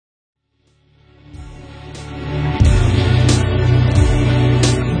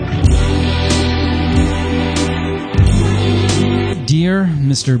Dear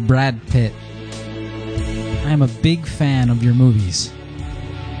Mr. Brad Pitt, I am a big fan of your movies.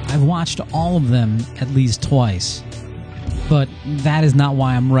 I've watched all of them at least twice, but that is not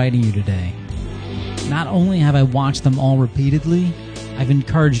why I'm writing you today. Not only have I watched them all repeatedly, I've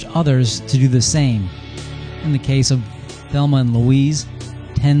encouraged others to do the same. In the case of Thelma and Louise,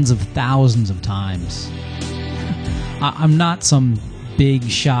 tens of thousands of times. I'm not some big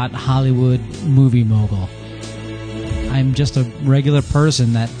shot Hollywood movie mogul. I'm just a regular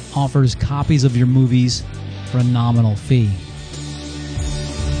person that offers copies of your movies for a nominal fee.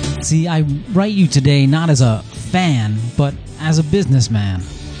 See, I write you today not as a fan, but as a businessman.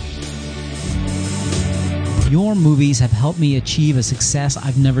 Your movies have helped me achieve a success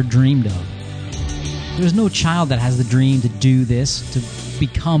I've never dreamed of. There's no child that has the dream to do this, to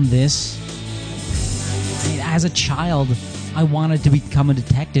become this. As a child, I wanted to become a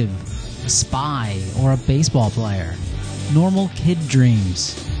detective, a spy, or a baseball player. Normal kid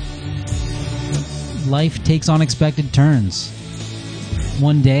dreams. Life takes unexpected turns.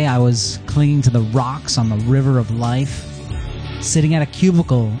 One day I was clinging to the rocks on the river of life, sitting at a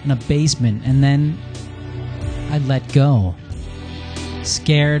cubicle in a basement, and then I let go.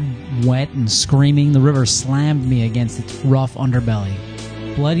 Scared, wet, and screaming, the river slammed me against its rough underbelly.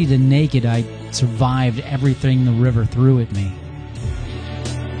 Bloodied and naked, I survived everything the river threw at me.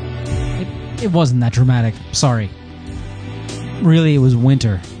 It wasn't that dramatic, sorry. Really, it was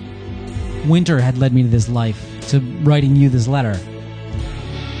winter. Winter had led me to this life, to writing you this letter.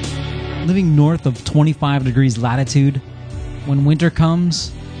 Living north of 25 degrees latitude, when winter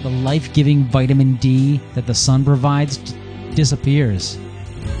comes, the life-giving vitamin D that the sun provides disappears.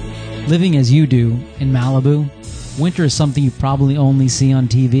 Living as you do, in Malibu, winter is something you probably only see on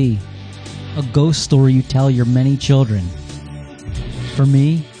TV. A ghost story you tell your many children. For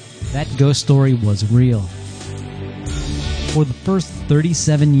me, that ghost story was real. For the first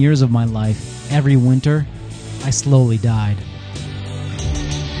 37 years of my life, every winter, I slowly died.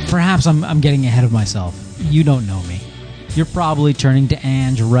 Perhaps I'm getting ahead of myself. You don't know me. You're probably turning to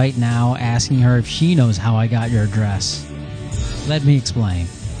Ange right now, asking her if she knows how I got your address. Let me explain.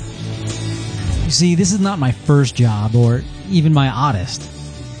 You see, this is not my first job, or even my oddest.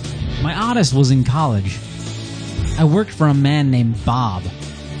 My oddest was in college. I worked for a man named Bob.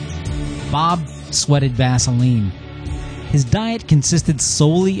 Bob sweated Vaseline. His diet consisted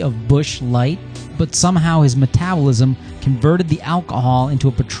solely of Busch Light, but somehow his metabolism converted the alcohol into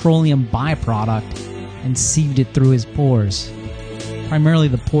a petroleum byproduct and sieved it through his pores, primarily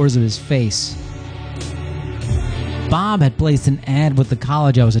the pores of his face. Bob had placed an ad with the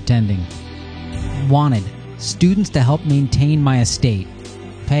college I was attending. Wanted students to help maintain my estate.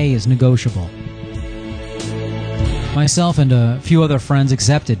 Pay is negotiable. Myself and a few other friends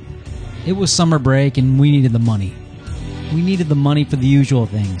accepted. It was summer break and we needed the money. We needed the money for the usual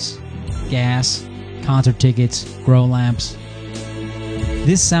things. Gas, concert tickets, grow lamps.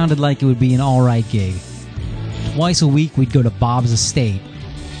 This sounded like it would be an alright gig. Twice a week we'd go to Bob's estate.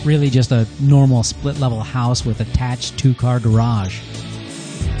 Really just a normal split-level house with attached two-car garage.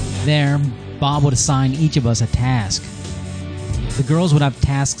 There, Bob would assign each of us a task. The girls would have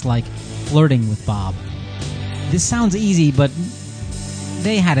tasks like flirting with Bob. This sounds easy, but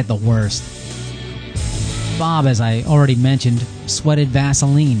they had it the worst. Bob, as I already mentioned, sweated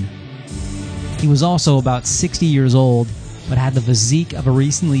Vaseline. He was also about 60 years old, but had the physique of a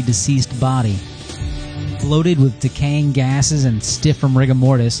recently deceased body. Bloated with decaying gases and stiff from rigor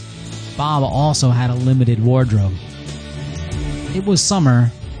mortis, Bob also had a limited wardrobe. It was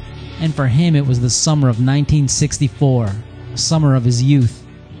summer, and for him it was the summer of 1964, the summer of his youth.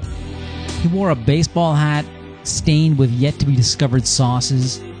 He wore a baseball hat stained with yet-to-be-discovered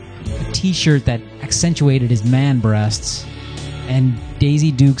sauces, a t-shirt that accentuated his man breasts, and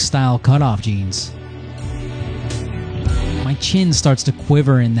Daisy Duke-style cutoff jeans. My chin starts to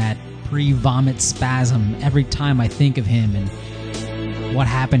quiver in that pre-vomit spasm every time I think of him and what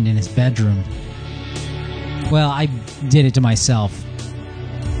happened in his bedroom. Well, I did it to myself.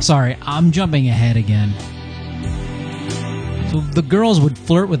 Sorry, I'm jumping ahead again. So the girls would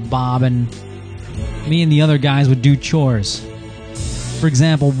flirt with Bob and me and the other guys would do chores. For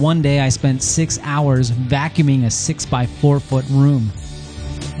example, one day I spent 6 hours vacuuming a 6x4 foot room.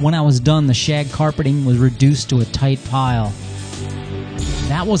 When I was done, the shag carpeting was reduced to a tight pile.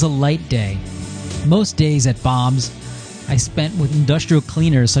 That was a light day. Most days at Bob's, I spent with industrial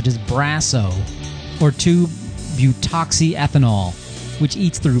cleaners such as Brasso or 2-butoxyethanol, which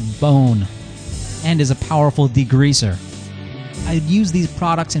eats through bone and is a powerful degreaser. I'd use these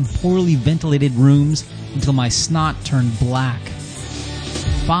products in poorly ventilated rooms until my snot turned black.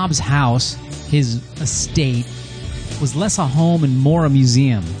 Bob's house, his estate, was less a home and more a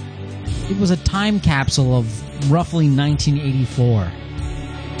museum. It was a time capsule of roughly 1984.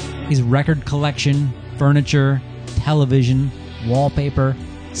 His record collection, furniture, television, wallpaper,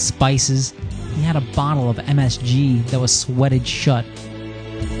 spices. He had a bottle of MSG that was sweated shut.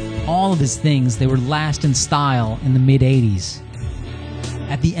 All of his things, they were last in style in the mid-'80s.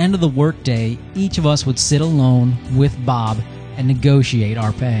 At the end of the workday, each of us would sit alone with Bob and negotiate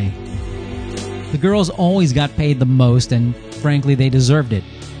our pay. The girls always got paid the most, and frankly, they deserved it.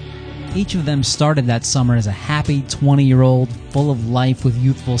 Each of them started that summer as a happy 20-year-old, full of life with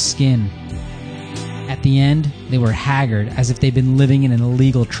youthful skin. At the end, they were haggard as if they'd been living in an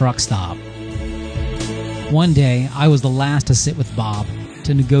illegal truck stop. One day, I was the last to sit with Bob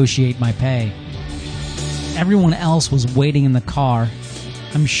to negotiate my pay. Everyone else was waiting in the car,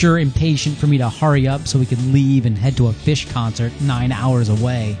 I'm sure impatient for me to hurry up so we could leave and head to a Fish concert 9 hours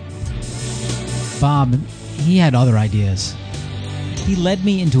away. Bob, he had other ideas. He led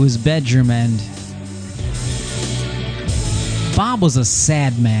me into his bedroom and... Bob was a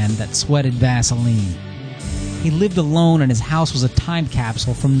sad man that sweated Vaseline. He lived alone and his house was a time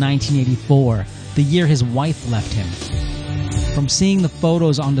capsule from 1984, the year his wife left him. From seeing the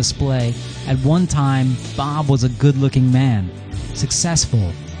photos on display, at one time, Bob was a good-looking man,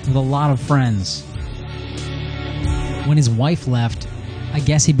 successful, with a lot of friends. When his wife left, I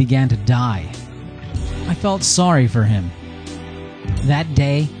guess he began to die. I felt sorry for him. That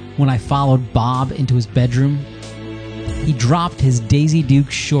day, when I followed Bob into his bedroom, he dropped his Daisy Duke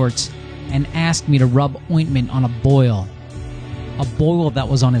shorts and asked me to rub ointment on a boil that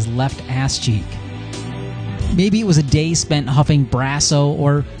was on his left ass cheek. Maybe it was a day spent huffing Brasso,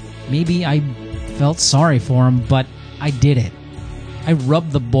 or maybe I felt sorry for him, but I did it. I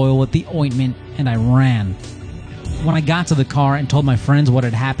rubbed the boil with the ointment and I ran. When I got to the car and told my friends what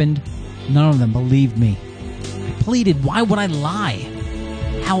had happened, none of them believed me. I pleaded, why would I lie?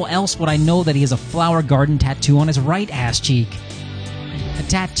 How else would I know that he has a flower garden tattoo on his right ass cheek? A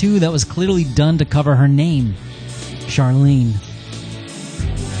tattoo that was clearly done to cover her name, Charlene.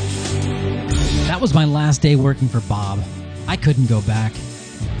 That was my last day working for Bob. I couldn't go back.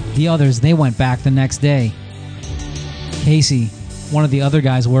 The others, they went back the next day. Casey, one of the other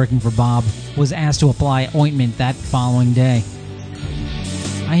guys working for Bob, was asked to apply ointment that following day.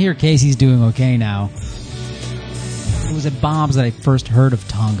 I hear Casey's doing okay now. It was at Bob's that I first heard of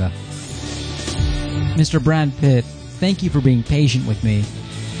Tonga. Mr. Brad Pitt, thank you for being patient with me.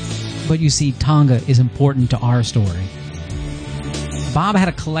 But you see, Tonga is important to our story. Bob had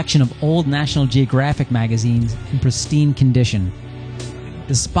a collection of old National Geographic magazines in pristine condition.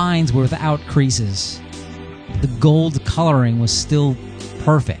 The spines were without creases. The gold coloring was still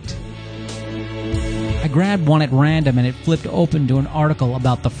perfect. I grabbed one at random and it flipped open to an article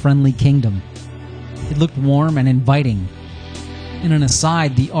about the Friendly Kingdom. It looked warm and inviting. In an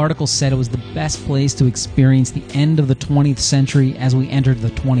aside, the article said it was the best place to experience the end of the 20th century as we entered the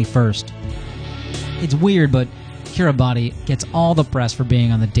 21st. It's weird, but Kiribati gets all the press for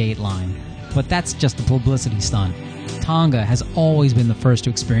being on the Dateline. But that's just a publicity stunt. Tonga has always been the first to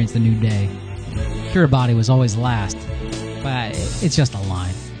experience the new day. Kiribati was always last, but it's just a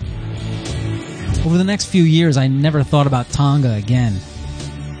line. Over the next few years, I never thought about Tonga again.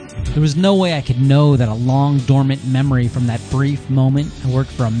 There was no way I could know that a long dormant memory from that brief moment I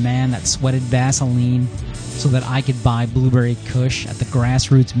worked for a man that sweated Vaseline so that I could buy Blueberry Kush at the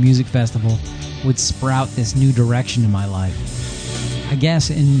Grassroots Music Festival would sprout this new direction in my life. I guess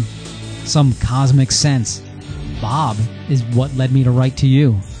in some cosmic sense, Bob is what led me to write to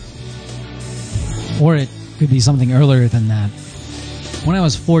you. Or it could be something earlier than that. When I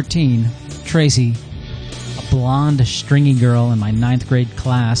was 14, Tracy, a blonde, stringy girl in my 9th grade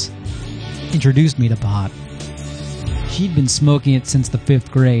class, introduced me to pot. She'd been smoking it since the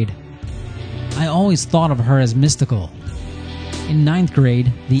 5th grade. I always thought of her as mystical. In 9th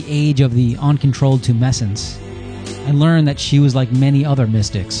grade, the age of the uncontrolled tumescence, I learned that she was like many other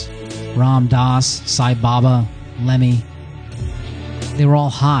mystics. Ram Dass, Sai Baba, Lemmy. They were all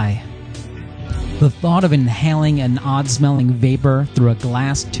high. The thought of inhaling an odd-smelling vapor through a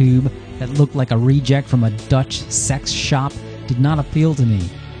glass tube that looked like a reject from a Dutch sex shop did not appeal to me.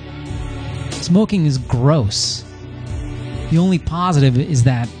 Smoking is gross. The only positive is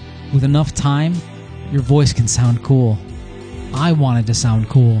that, with enough time, your voice can sound cool. I wanted to sound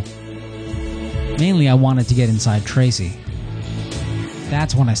cool. Mainly, I wanted to get inside Tracy.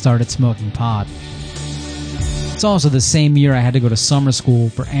 That's when I started smoking pot. It's also the same year I had to go to summer school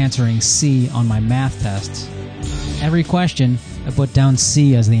for answering C on my math tests. Every question, I put down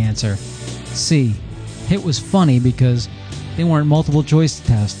C as the answer. C. It was funny because they weren't multiple choice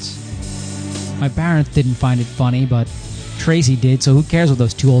tests. My parents didn't find it funny, but Tracy did, so who cares what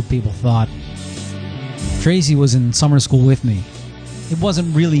those two old people thought? Tracy was in summer school with me. It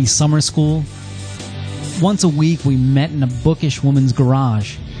wasn't really summer school. Once a week, we met in a bookish woman's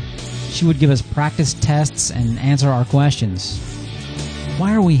garage. She would give us practice tests and answer our questions.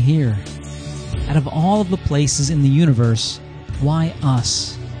 Why are we here? Out of all of the places in the universe, why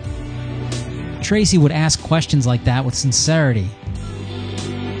us? Tracy would ask questions like that with sincerity.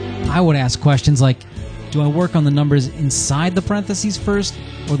 I would ask questions like, do I work on the numbers inside the parentheses first,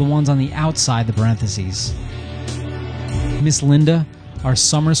 or the ones on the outside the parentheses? Miss Linda, our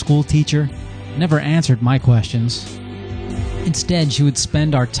summer school teacher, never answered my questions. Instead, she would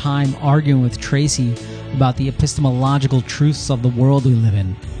spend our time arguing with Tracy about the epistemological truths of the world we live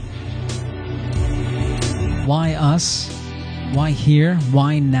in. Why us? Why here?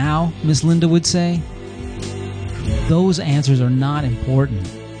 Why now? Miss Linda would say. Those answers are not important.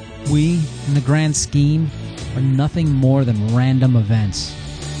 We, in the grand scheme, are nothing more than random events.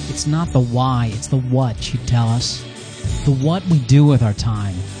 It's not the why, it's the what, she'd tell us. The what we do with our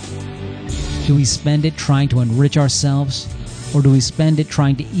time. Do we spend it trying to enrich ourselves, or do we spend it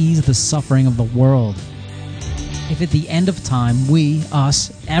trying to ease the suffering of the world? If at the end of time we,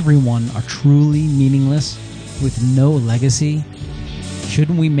 us, everyone are truly meaningless, with no legacy,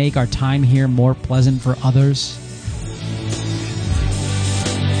 shouldn't we make our time here more pleasant for others?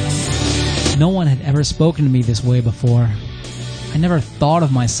 No one had ever spoken to me this way before. I never thought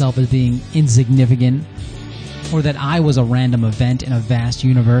of myself as being insignificant, or that I was a random event in a vast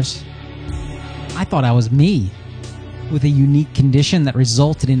universe. I thought I was me, with a unique condition that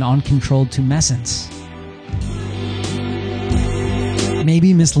resulted in uncontrolled tumescence.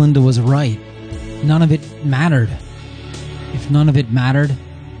 Maybe Miss Linda was right. None of it mattered. If none of it mattered,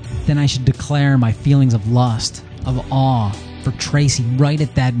 then I should declare my feelings of lust, of awe, for Tracy right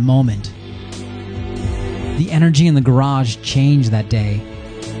at that moment. The energy in the garage changed that day.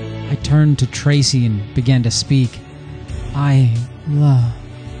 I turned to Tracy and began to speak.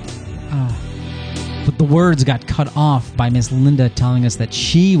 But the words got cut off by Miss Linda telling us that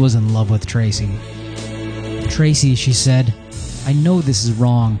she was in love with Tracy. Tracy, she said, I know this is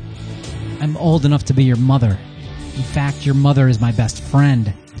wrong. I'm old enough to be your mother. In fact, your mother is my best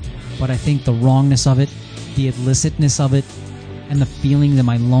friend. But I think the wrongness of it, the illicitness of it, and the feelings in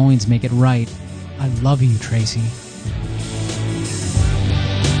my loins make it right. I love you, Tracy.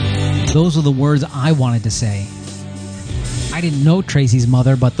 Those were the words I wanted to say. I didn't know Tracy's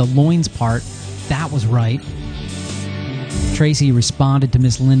mother, but the loins part, that was right. Tracy responded to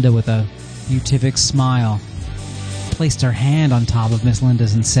Miss Linda with a beatific smile, placed her hand on top of Miss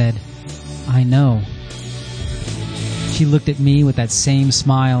Linda's and said, I know. She looked at me with that same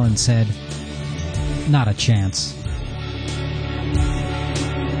smile and said, not a chance.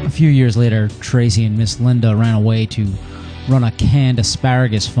 A few years later, Tracy and Miss Linda ran away to run a canned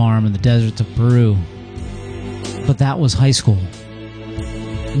asparagus farm in the deserts of Peru. But that was high school.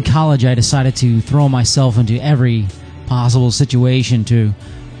 In college, I decided to throw myself into every possible situation to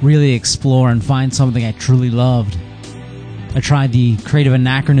really explore and find something I truly loved. I tried the Creative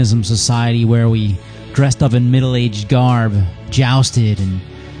Anachronism Society, where we dressed up in middle-aged garb, jousted, and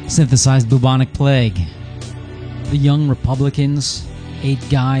synthesized bubonic plague. The Young Republicans, 8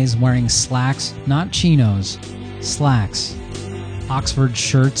 guys wearing slacks, not chinos, slacks, Oxford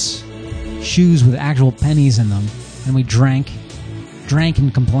shirts, shoes with actual pennies in them, and we drank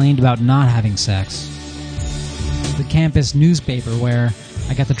and complained about not having sex. The campus newspaper, where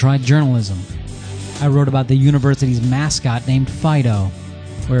I got to try journalism. I wrote about the university's mascot named Fido,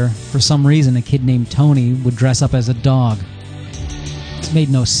 where for some reason a kid named Tony would dress up as a dog. This made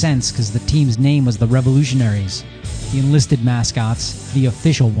no sense because the team's name was the Revolutionaries. The enlisted mascots, the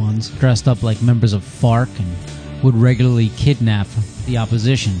official ones, dressed up like members of FARC and would regularly kidnap the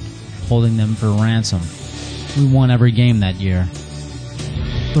opposition, holding them for ransom. We won every game that year.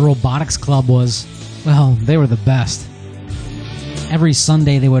 The robotics club was, well, they were the best. Every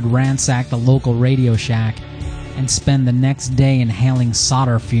Sunday they would ransack the local Radio Shack and spend the next day inhaling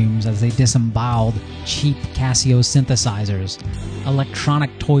solder fumes as they disemboweled cheap Casio synthesizers,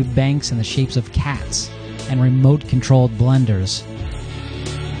 electronic toy banks in the shapes of cats, and remote-controlled blenders.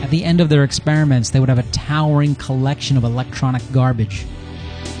 At the end of their experiments, they would have a towering collection of electronic garbage.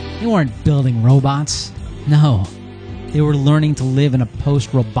 They weren't building robots. No. They were learning to live in a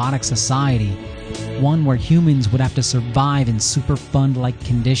post-robotic society, one where humans would have to survive in Superfund-like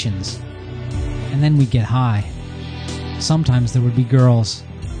conditions. And then we'd get high. Sometimes there would be girls.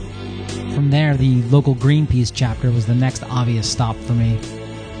 From there, the local Greenpeace chapter was the next obvious stop for me.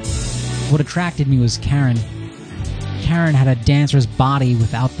 What attracted me was Karen. Karen had a dancer's body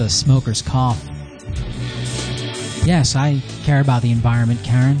without the smoker's cough. Yes, I care about the environment,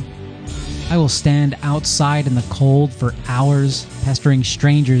 Karen. I will stand outside in the cold for hours, pestering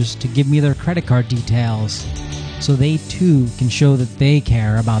strangers to give me their credit card details, so they too can show that they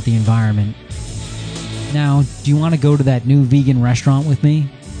care about the environment. Now, do you want to go to that new vegan restaurant with me?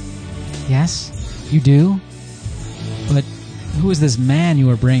 Yes, you do? But who is this man you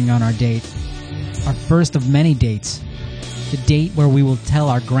are bringing on our date? Our first of many dates. The date where we will tell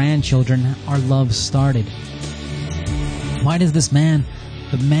our grandchildren our love started. Why does this man,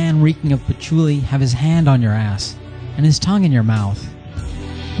 the man reeking of patchouli, have his hand on your ass and his tongue in your mouth?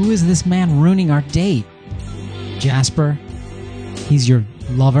 Who is this man ruining our date? Jasper? He's your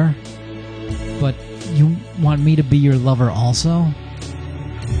lover? But you want me to be your lover also?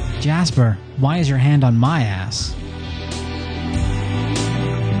 Jasper, why is your hand on my ass?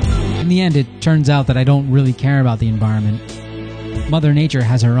 In the end, it turns out that I don't really care about the environment. Mother Nature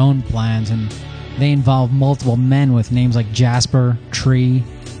has her own plans, and they involve multiple men with names like Jasper, Tree,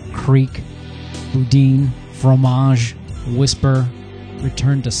 Creek, Boudin, Fromage, Whisper,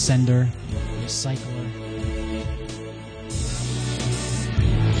 Return to Sender, Recycler.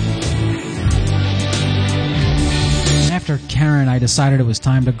 After Karen, I decided it was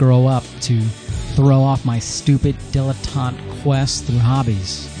time to grow up, to throw off my stupid dilettante quest through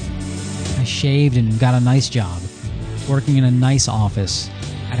hobbies. I shaved and got a nice job, working in a nice office,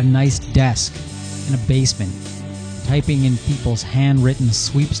 at a nice desk, in a basement, typing in people's handwritten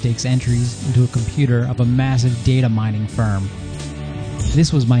sweepstakes entries into a computer of a massive data mining firm.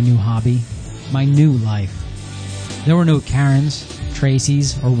 This was my new hobby, my new life. There were no Karens,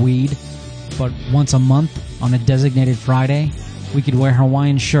 Tracys, or weed, but once a month, on a designated Friday, we could wear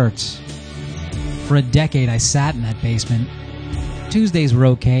Hawaiian shirts. For a decade, I sat in that basement. Tuesdays were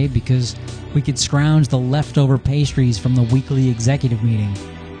okay because we could scrounge the leftover pastries from the weekly executive meeting.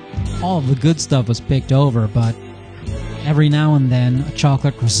 All of the good stuff was picked over, but every now and then a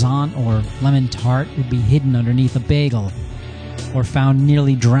chocolate croissant or lemon tart would be hidden underneath a bagel, or found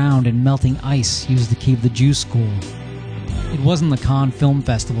nearly drowned in melting ice used to keep the juice cool. It wasn't the Cannes Film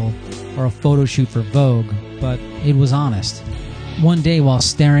Festival or a photo shoot for Vogue, but it was honest. One day while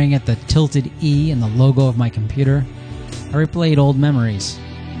staring at the tilted E in the logo of my computer, I replayed old memories.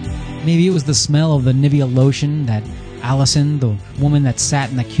 Maybe it was the smell of the Nivea lotion that Allison, the woman that sat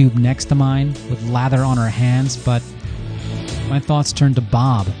in the cube next to mine, would lather on her hands, but my thoughts turned to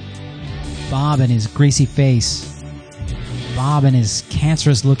Bob. Bob and his greasy face. Bob and his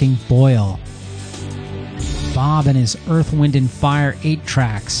cancerous-looking boil. Bob and his Earth, Wind, and Fire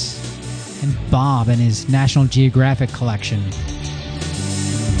 8-tracks. And Bob and his National Geographic collection.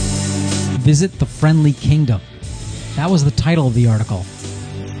 Visit the Friendly Kingdom. That was the title of the article.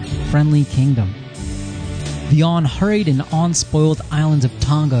 Friendly Kingdom. The unhurried and unspoiled islands of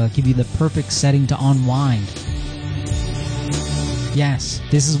Tonga give you the perfect setting to unwind. Yes,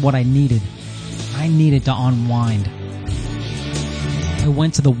 this is what I needed. I needed to unwind. I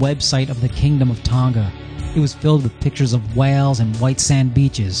went to the website of the Kingdom of Tonga. It was filled with pictures of whales and white sand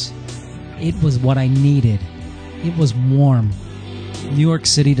beaches. It was what I needed. It was warm. New York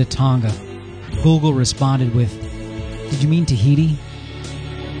City to Tonga. Google responded with, "Did you mean Tahiti?"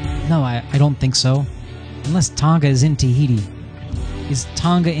 No, I don't think so. Unless Tonga is in Tahiti. Is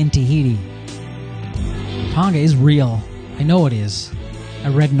Tonga in Tahiti? Tonga is real. I know it is. I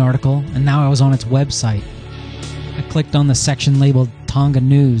read an article, and now I was on its website. I clicked on the section labeled Tonga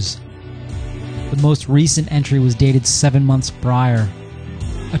News. The most recent entry was dated 7 months prior.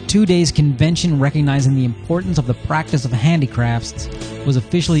 A 2-day convention recognizing the importance of the practice of handicrafts was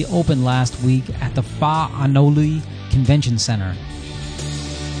officially opened last week at the Fa'anoli Convention Center.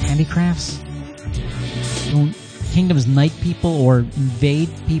 Handicrafts? Don't kingdoms knight people or invade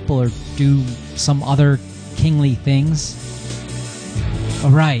people or do some other kingly things?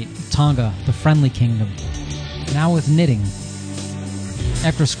 Alright, Tonga, the Friendly Kingdom. Now with knitting.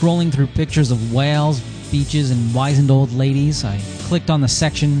 After scrolling through pictures of whales, beaches, and wizened old ladies, I clicked on the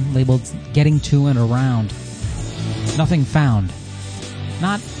section labeled Getting to and Around. Nothing found.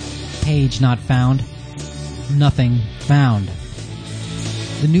 Not page not found. Nothing found.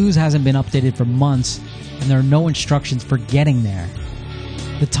 The news hasn't been updated for months, and there are no instructions for getting there.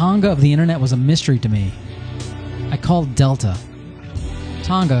 The Tonga of the internet was a mystery to me. I called Delta.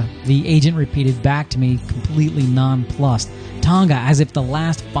 Tonga, the agent repeated back to me, completely nonplussed. Tonga, as if the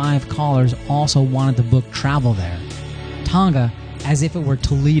last 5 callers also wanted to book travel there. Tonga, as if it were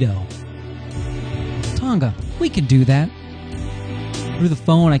Toledo. Tonga, we can do that. Through the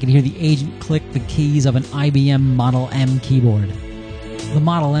phone, I could hear the agent click the keys of an IBM Model M keyboard. The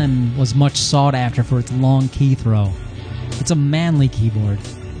Model M was much sought after for its long key throw. It's a manly keyboard.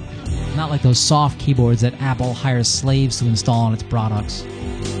 Not like those soft keyboards that Apple hires slaves to install on its products.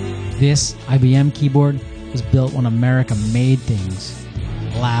 This IBM keyboard was built when America made things.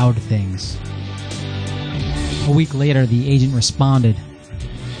 Loud things. A week later, the agent responded.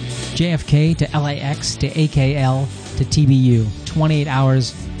 JFK to LAX to AKL to TBU. 28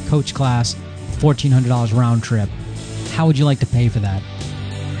 hours, coach class, $1,400 round trip. How would you like to pay for that?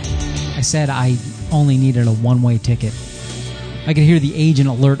 I said I only needed a one-way ticket. I could hear the agent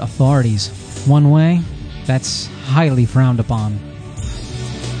alert authorities. One way? That's highly frowned upon.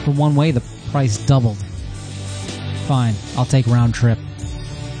 For one way, the price doubled. Fine, I'll take round trip.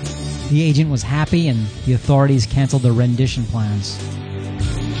 The agent was happy and the authorities canceled their rendition plans.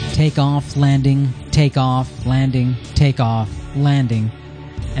 Take off, landing, take off, landing, take off, landing.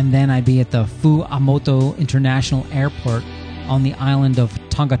 And then I'd be at the Fuamoto International Airport on the island of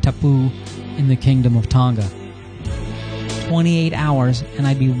Tongatapu in the Kingdom of Tonga. 28 hours and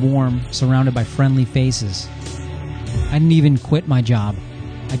I'd be warm, surrounded by friendly faces. I didn't even quit my job.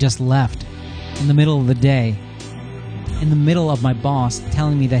 I just left. In the middle of the day. In the middle of my boss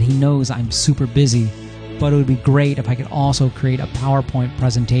telling me that he knows I'm super busy, but it would be great if I could also create a PowerPoint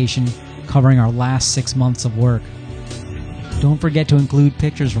presentation covering our last 6 months of work. Don't forget to include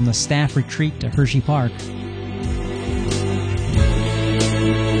pictures from the staff retreat to Hershey Park.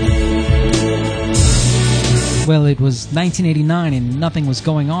 Well, it was 1989 and nothing was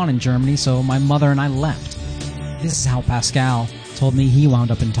going on in Germany, so my mother and I left. This is how Pascal told me he wound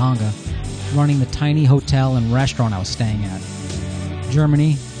up in Tonga, running the tiny hotel and restaurant I was staying at.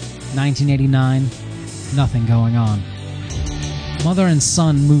 Germany, 1989, nothing going on. Mother and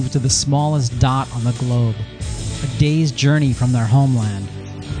son moved to the smallest dot on the globe, a day's journey from their homeland.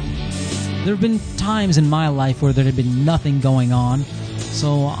 There have been times in my life where there had been nothing going on,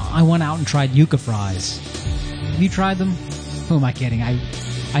 so I went out and tried yucca fries. Have you tried them? Who am I kidding?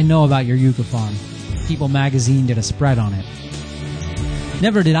 I know about your yucca farm. People magazine did a spread on it.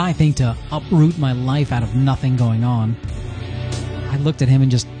 Never did I think to uproot my life out of nothing going on. I looked at him and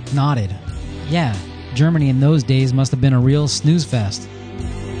just nodded. Yeah, Germany in those days must have been a real snooze fest.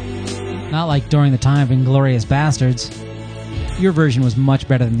 Not like during the time of Inglourious Bastards. Your version was much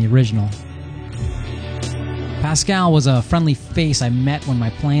better than the original. Pascal was a friendly face I met when my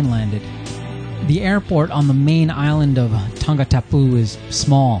plane landed. The airport on the main island of Tongatapu is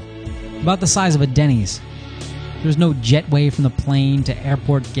small, about the size of a Denny's. There's no jetway from the plane to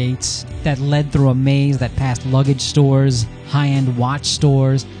airport gates that led through a maze that passed luggage stores, high-end watch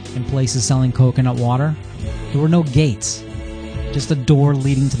stores, and places selling coconut water. There were no gates, just a door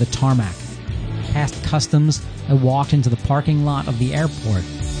leading to the tarmac. Past customs, I walked into the parking lot of the airport.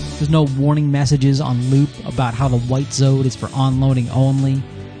 There's no warning messages on loop about how the white zone is for onloading only,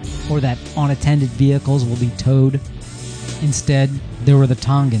 or that unattended vehicles will be towed. Instead, there were the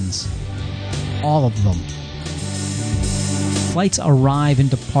Tongans. All of them. Flights arrive and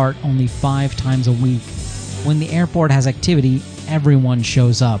depart only 5 times a week. When the airport has activity, everyone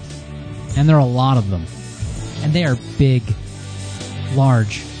shows up. And there are a lot of them. And they are big.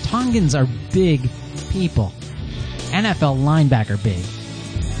 Large. Tongans are big people. NFL linebacker big.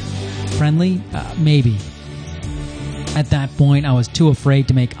 Friendly? Maybe. At that point, I was too afraid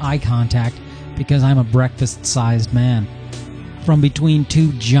to make eye contact because I'm a breakfast-sized man. From between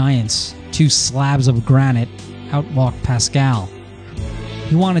 2 giants, 2 slabs of granite, out walked Pascal.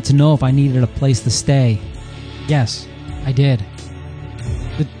 He wanted to know if I needed a place to stay. Yes, I did.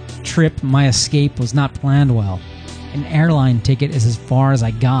 The trip, my escape, was not planned well. An airline ticket is as far as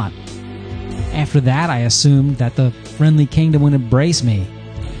I got. After that, I assumed that the friendly kingdom would embrace me.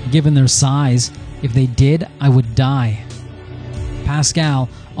 Given their size, if they did, I would die. Pascal,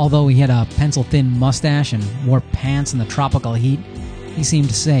 although he had a pencil-thin mustache and wore pants in the tropical heat, he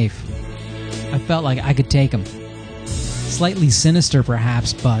seemed safe. I felt like I could take him. Slightly sinister,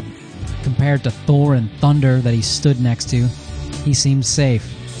 perhaps, but compared to Thor and Thunder that he stood next to, he seemed safe.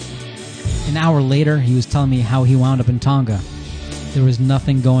 An hour later, he was telling me how he wound up in Tonga. There was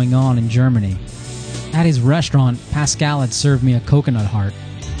nothing going on in Germany. At his restaurant, Pascal had served me a coconut heart.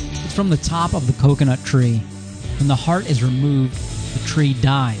 It's from the top of the coconut tree. When the heart is removed, the tree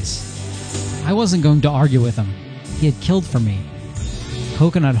dies. I wasn't going to argue with him. He had killed for me.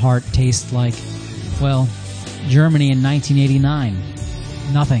 Coconut heart tastes like, well, Germany in 1989.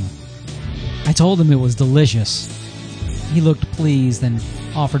 Nothing. I told him it was delicious. He looked pleased and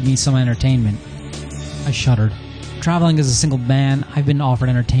offered me some entertainment. I shuddered. Traveling as a single man, I've been offered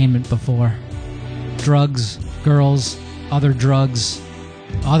entertainment before. Drugs, girls, other drugs,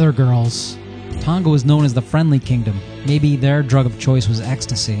 other girls. Tonga was known as the Friendly Kingdom. Maybe their drug of choice was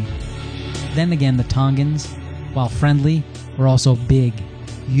ecstasy. Then again, the Tongans, while friendly, were also big.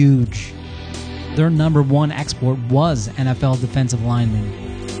 huge. Their number one export was NFL defensive linemen.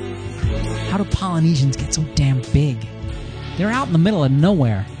 How do Polynesians get so damn big? They're out in the middle of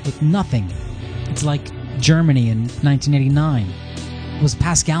nowhere with nothing. It's like Germany in 1989. Was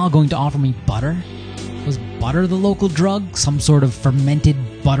Pascal going to offer me butter? Was butter the local drug? Some sort of fermented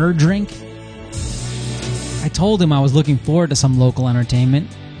butter drink? I told him I was looking forward to some local entertainment.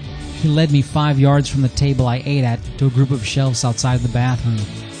 He led me 5 yards from the table I ate at to a group of shelves outside the bathroom.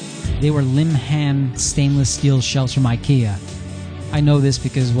 They were Limhan stainless steel shelves from IKEA. I know this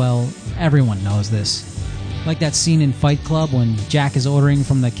because, well, everyone knows this. Like that scene in Fight Club when Jack is ordering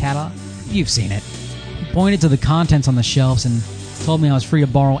from the catalog. You've seen it. He pointed to the contents on the shelves and told me I was free to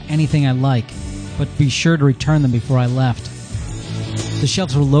borrow anything I like, but be sure to return them before I left. The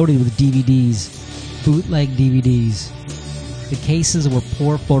shelves were loaded with DVDs, bootleg DVDs. The cases were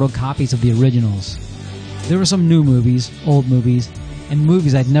poor photocopies of the originals. There were some new movies, old movies, and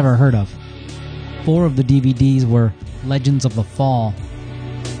movies I'd never heard of. 4 of the DVDs were Legends of the Fall.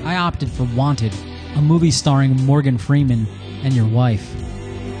 I opted for Wanted, a movie starring Morgan Freeman and your wife.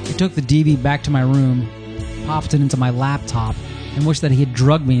 I took the DVD back to my room, popped it into my laptop, and wished that he had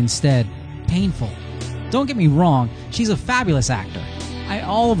drugged me instead. Painful. Don't get me wrong, she's a fabulous actor.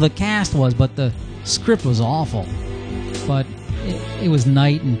 All of the cast was, but the script was awful. But it was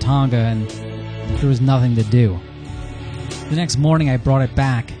night in Tonga and there was nothing to do. The next morning I brought it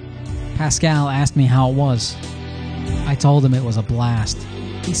back. Pascal asked me how it was. I told him it was a blast.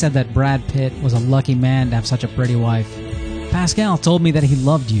 He said that Brad Pitt was a lucky man to have such a pretty wife. Pascal told me that he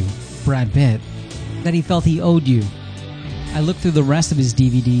loved you, Brad Pitt, that he felt he owed you. I looked through the rest of his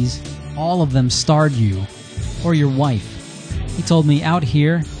DVDs. All of them starred you, or your wife. He told me out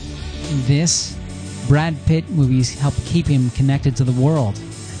here, in this, Brad Pitt movies help keep him connected to the world.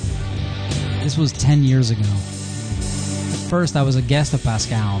 This was 10 years ago. At first, I was a guest of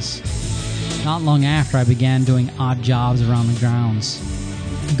Pascal's. Not long after, I began doing odd jobs around the grounds.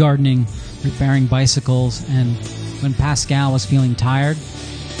 Gardening, repairing bicycles, and when Pascal was feeling tired,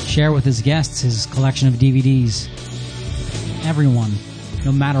 share with his guests his collection of DVDs. Everyone,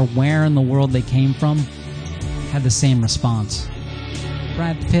 no matter where in the world they came from, had the same response.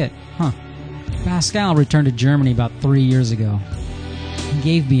 Brad Pitt, huh? Pascal returned to Germany about 3 years ago. He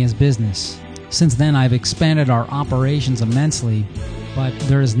gave me his business. Since then, I've expanded our operations immensely, but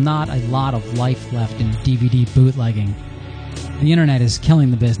there is not a lot of life left in DVD bootlegging. The internet is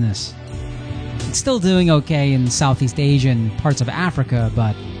killing the business. It's still doing okay in Southeast Asia and parts of Africa,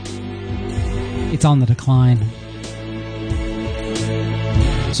 but it's on the decline.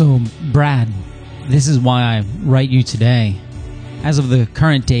 So, Brad, this is why I write you today. As of the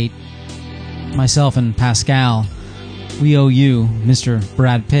current date, myself and Pascal, we owe you, Mr.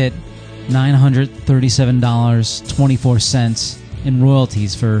 Brad Pitt, $937.24 in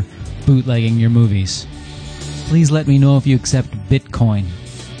royalties for bootlegging your movies. Please let me know if you accept Bitcoin.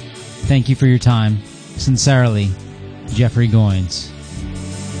 Thank you for your time. Sincerely, Jeffrey Goins.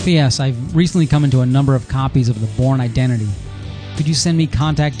 P.S. I've recently come into a number of copies of The Bourne Identity. Could you send me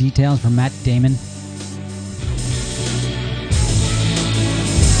contact details for Matt Damon?